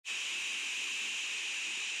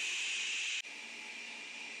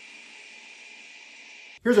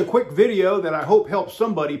Here's a quick video that I hope helps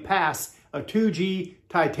somebody pass a 2G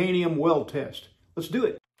titanium weld test. Let's do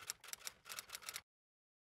it.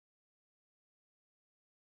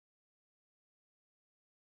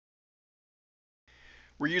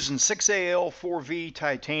 We're using 6Al4V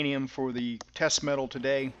titanium for the test metal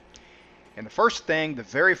today. And the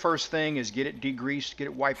very first thing is get it degreased, get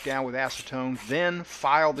it wiped down with acetone, then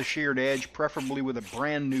file the sheared edge, preferably with a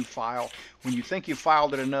brand new file. When you think you've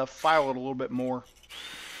filed it enough, file it a little bit more.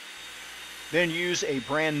 Then use a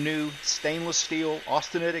brand new stainless steel,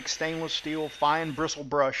 austenitic stainless steel, fine bristle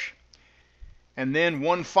brush. And then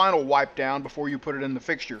one final wipe down before you put it in the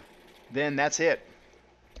fixture. Then that's it.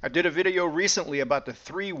 I did a video recently about the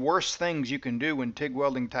 3 worst things you can do when TIG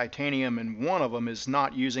welding titanium, and one of them is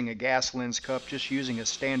not using a gas lens cup, just using a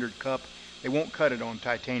standard cup. They won't cut it on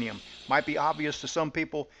titanium. Might be obvious to some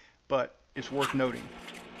people, but it's worth noting.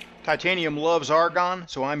 Titanium loves argon,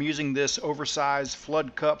 so I'm using this oversized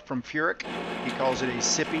flood cup from Furic. He calls it a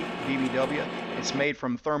SIPI BBW. It's made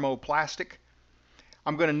from thermoplastic.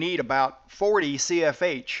 I'm going to need about 40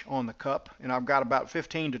 CFH on the cup, and I've got about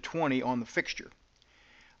 15 to 20 on the fixture.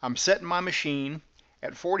 I'm setting my machine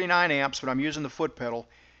at 49 amps, but I'm using the foot pedal.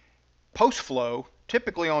 Post flow,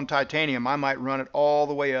 typically on titanium, I might run it all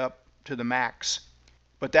the way up to the max.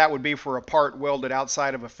 But that would be for a part welded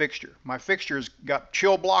outside of a fixture. My fixture's got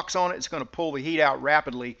chill blocks on it. It's going to pull the heat out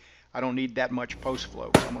rapidly. I don't need that much post flow,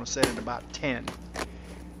 so I'm going to set it about 10.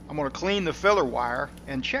 I'm going to clean the filler wire,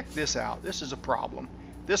 and check this out. This is a problem.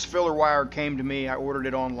 This filler wire came to me. I ordered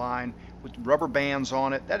it online with rubber bands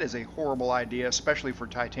on it. That is a horrible idea, especially for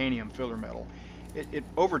titanium filler metal.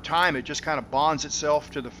 Over time, it just kind of bonds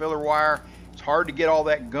itself to the filler wire. It's hard to get all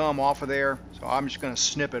that gum off of there, so I'm just going to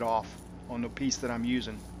snip it off on the piece that I'm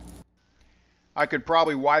using. I could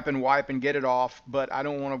probably wipe and get it off, but I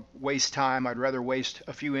don't want to waste time. I'd rather waste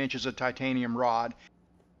a few inches of titanium rod.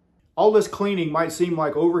 All this cleaning might seem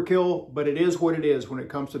like overkill, but it is what it is when it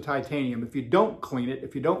comes to titanium. If you don't clean it,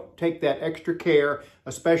 if you don't take that extra care,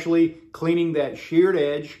 especially cleaning that sheared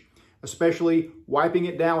edge, especially wiping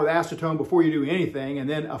it down with acetone before you do anything, and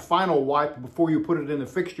then a final wipe before you put it in the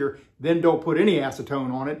fixture, then don't put any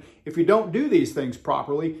acetone on it. If you don't do these things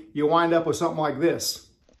properly, you wind up with something like this.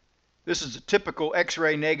 This is a typical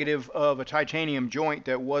X-ray negative of a titanium joint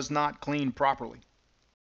that was not cleaned properly.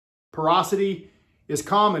 Porosity is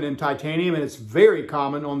common in titanium, and it's very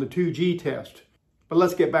common on the 2G test. But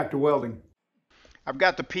let's get back to welding. I've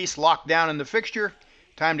got the piece locked down in the fixture.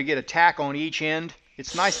 Time to get a tack on each end.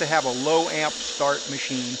 It's nice to have a low amp start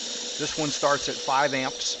machine. This one starts at 5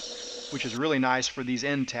 amps, which is really nice for these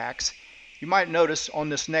end tacks. You might notice on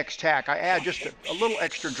this next tack, I add just a little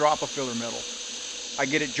extra drop of filler metal. I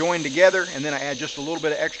get it joined together, and then I add just a little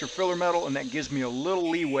bit of extra filler metal, and that gives me a little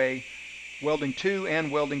leeway welding to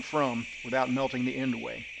and welding from without melting the end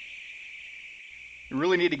away. You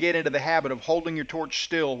really need to get into the habit of holding your torch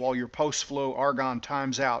still while your post-flow argon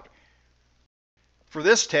times out. For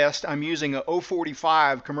this test, I'm using a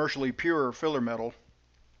 045 commercially pure filler metal.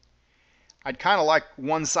 I'd kind of like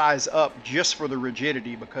one size up just for the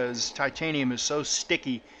rigidity, because titanium is so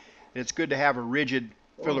sticky that it's good to have a rigid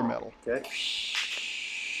filler metal. Okay.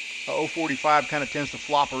 A 045 kind of tends to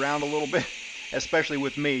flop around a little bit. Especially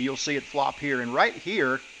with me, you'll see it flop here, and right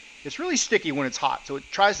here it's really sticky when it's hot, so it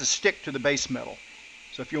tries to stick to the base metal.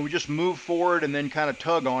 So if you just move forward and then kind of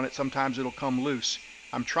tug on it, sometimes it'll come loose.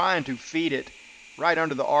 I'm trying to feed it right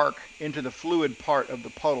under the arc into the fluid part of the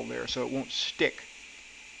puddle there so it won't stick.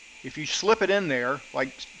 If you slip it in there,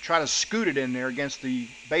 like try to scoot it in there against the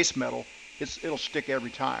base metal, it'll stick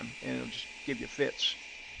every time, and it'll just give you fits.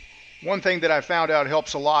 One thing that I found out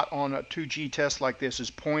helps a lot on a 2G test like this is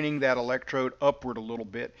pointing that electrode upward a little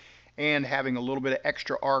bit and having a little bit of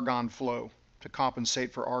extra argon flow to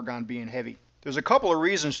compensate for argon being heavy. There's a couple of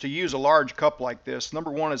reasons to use a large cup like this. Number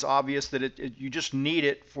one is obvious that you just need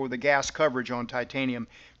it for the gas coverage on titanium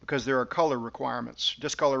because there are color requirements,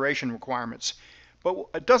 discoloration requirements. But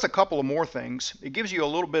it does a couple of more things. It gives you a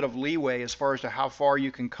little bit of leeway as far as to how far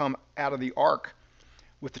you can come out of the arc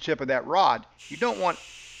with the tip of that rod. You don't want,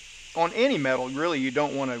 on any metal, really, you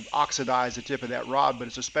don't want to oxidize the tip of that rod, but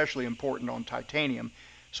it's especially important on titanium.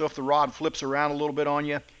 So if the rod flips around a little bit on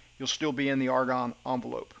you, you'll still be in the argon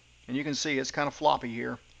envelope. And you can see it's kind of floppy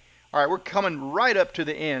here. All right, we're coming right up to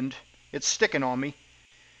the end. It's sticking on me,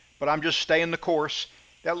 but I'm just staying the course.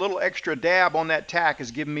 That little extra dab on that tack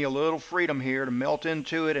is giving me a little freedom here to melt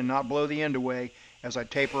into it and not blow the end away as I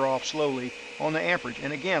taper off slowly on the amperage.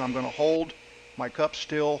 And again, I'm going to hold my cup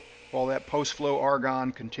still while that post-flow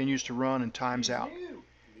argon continues to run and times out.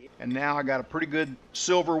 And now I got a pretty good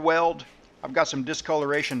silver weld. I've got some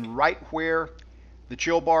discoloration right where the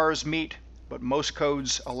chill bars meet but most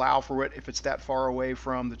codes allow for it if it's that far away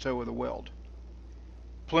from the toe of the weld.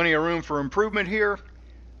 Plenty of room for improvement here,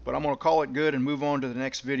 but I'm going to call it good and move on to the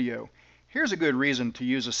next video. Here's a good reason to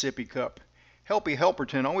use a sippy cup. Helpy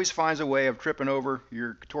Helperton always finds a way of tripping over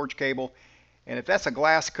your torch cable, and if that's a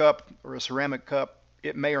glass cup or a ceramic cup,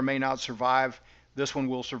 it may or may not survive. This one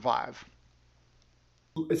will survive.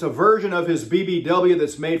 It's a version of his BBW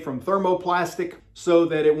that's made from thermoplastic so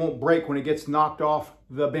that it won't break when it gets knocked off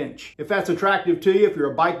the bench. If that's attractive to you, if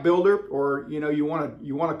you're a bike builder or you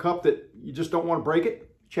want a cup that you just don't want to break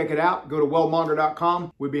it, check it out. Go to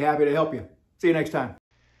weldmonger.com. We'd be happy to help you. See you next time.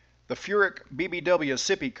 The Furic BBW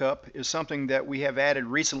sippy cup is something that we have added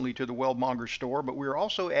recently to the Weldmonger store, but we're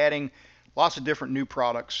also adding lots of different new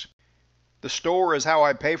products. The store is how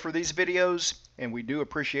I pay for these videos, and we do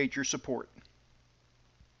appreciate your support.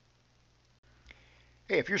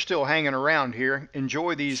 Hey, if you're still hanging around here,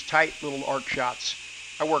 enjoy these tight little arc shots.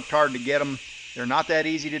 I worked hard to get them. They're not that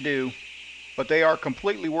easy to do, but they are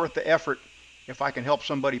completely worth the effort if I can help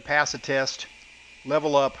somebody pass a test,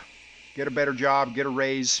 level up, get a better job, get a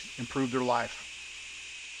raise, improve their life.